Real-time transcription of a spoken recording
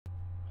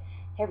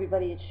Hey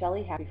everybody, it's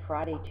Shelly. Happy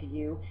Friday to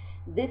you.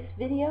 This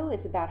video is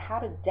about how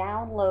to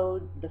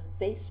download the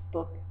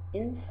Facebook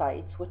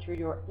Insights, which are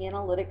your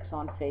analytics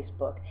on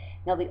Facebook.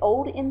 Now the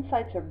old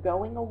Insights are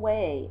going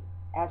away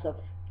as of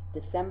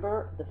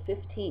December the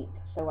 15th,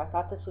 so I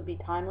thought this would be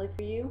timely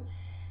for you.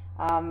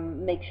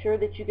 Make sure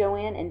that you go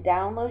in and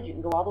download. You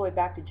can go all the way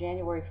back to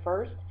January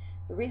 1st.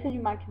 The reason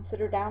you might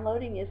consider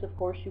downloading is, of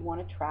course, you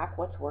want to track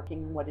what's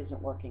working and what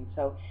isn't working.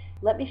 So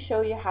let me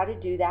show you how to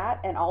do that,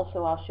 and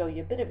also I'll show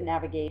you a bit of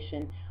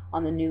navigation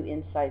on the new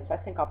insights. I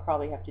think I'll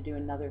probably have to do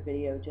another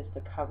video just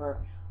to cover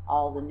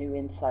all the new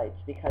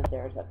insights, because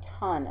there's a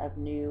ton of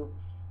new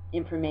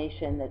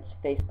information that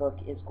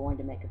Facebook is going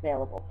to make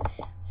available.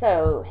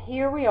 So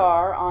here we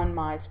are on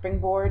my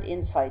Springboard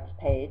Insights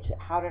page.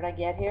 How did I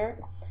get here?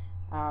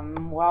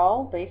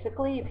 Well,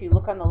 basically, if you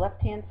look on the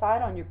left-hand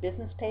side on your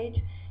business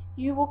page,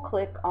 you will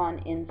click on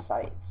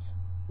Insights,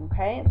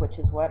 okay, which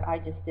is what I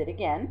just did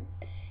again.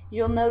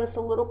 You'll notice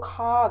a little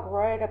cog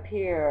right up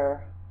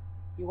here.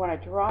 You want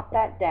to drop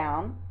that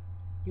down.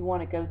 You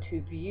want to go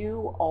to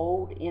View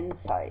Old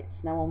Insights.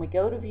 Now when we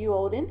go to View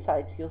Old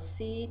Insights, you'll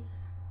see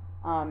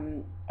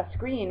a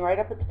screen right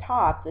up at the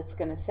top that's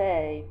going to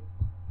say,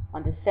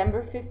 on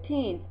December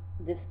 15th,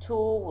 this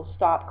tool will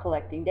stop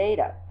collecting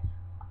data.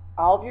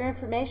 All of your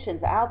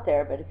information's out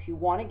there, but if you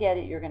want to get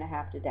it, you're going to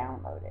have to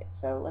download it.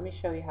 So let me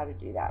show you how to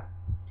do that.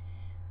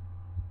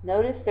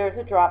 Notice there's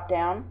a drop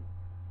down.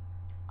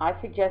 I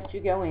suggest you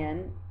go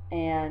in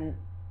and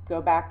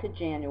go back to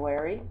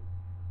January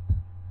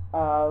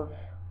of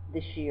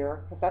this year,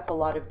 because that's a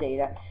lot of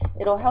data.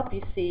 It'll help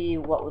you see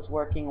what was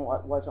working and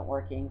what wasn't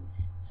working.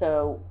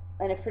 So,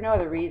 and if for no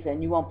other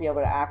reason, you won't be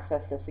able to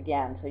access this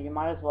again, so you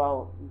might as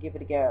well give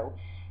it a go.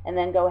 And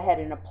then go ahead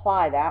and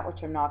apply that,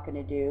 which I'm not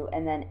going to do,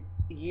 and then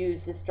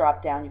use this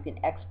drop down. You can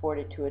export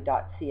it to a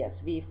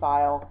 .csv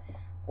file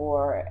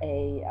or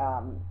a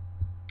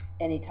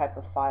any type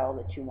of file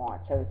that you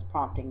want. So it's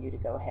prompting you to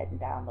go ahead and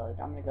download.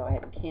 I'm going to go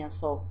ahead and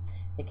cancel.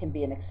 It can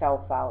be an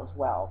Excel file as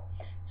well.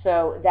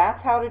 So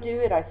that's how to do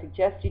it. I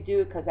suggest you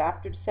do it because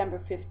after December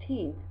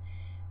 15th,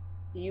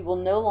 you will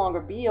no longer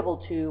be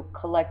able to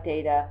collect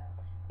data,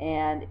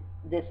 and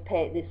this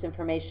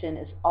information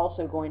is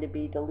also going to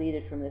be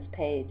deleted from this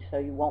page, so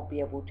you won't be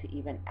able to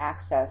even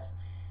access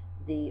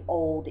the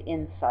old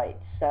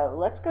insights. So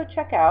let's go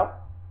check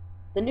out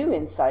the new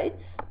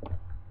insights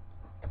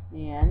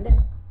and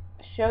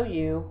show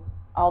you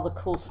all the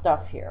cool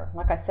stuff here.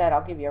 Like I said,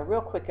 I'll give you a real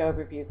quick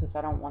overview because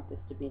I don't want this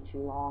to be too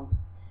long,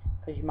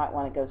 because you might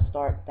want to go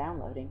start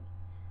downloading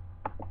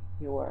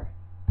your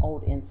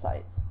old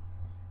insights.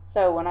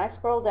 So when I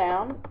scroll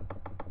down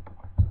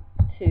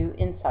to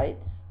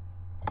Insights,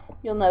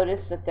 you'll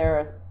notice that there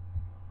are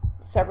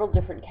several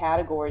different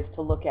categories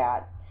to look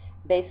at.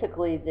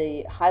 Basically,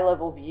 the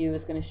high-level view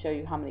is going to show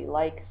you how many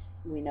likes.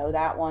 We know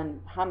that one.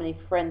 How many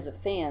friends of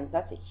fans.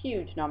 That's a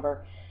huge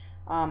number.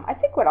 I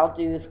think what I'll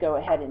do is go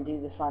ahead and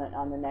do this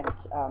on the next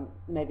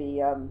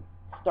maybe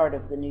start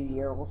of the new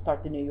year. We'll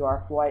start the new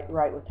year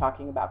right with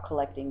talking about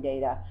collecting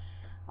data.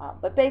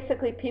 But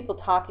basically, people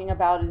talking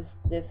about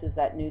this is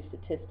that new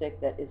statistic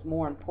that is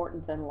more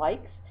important than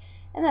likes.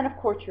 And then, of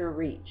course, your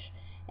reach.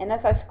 And as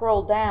I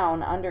scroll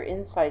down under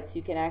Insights,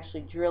 you can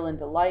actually drill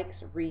into likes,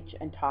 reach,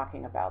 and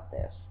talking about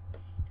this.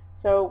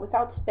 So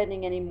without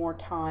spending any more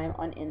time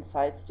on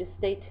Insights, just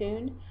stay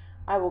tuned.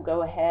 I will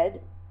go ahead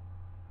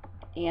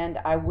and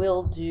I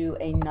will do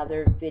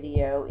another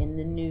video in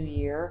the new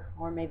year,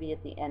 or maybe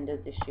at the end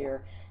of this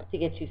year, to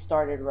get you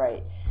started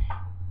right.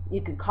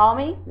 You can call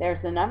me.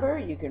 There's the number.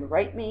 You can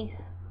write me.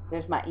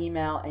 There's my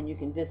email, and you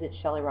can visit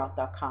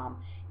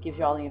shellyroth.com. Gives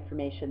you all the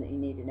information that you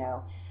need to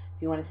know.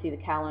 If you want to see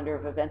the calendar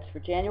of events for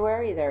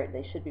January,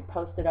 they should be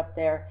posted up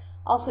there.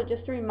 Also,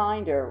 just a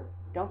reminder,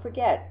 don't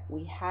forget,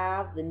 we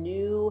have the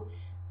new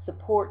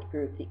support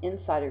group, the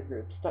Insider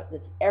Group. That's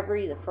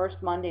the first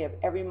Monday of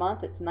every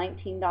month. It's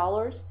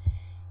 $19.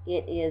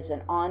 It is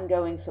an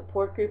ongoing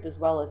support group, as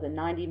well as a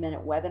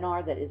 90-minute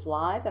webinar that is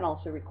live and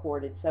also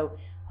recorded. So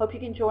hope you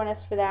can join us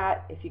for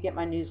that. If you get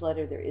my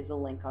newsletter, there is a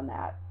link on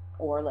that,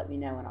 or let me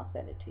know and I'll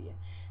send it to you.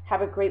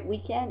 Have a great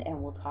weekend,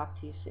 and we'll talk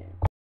to you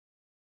soon.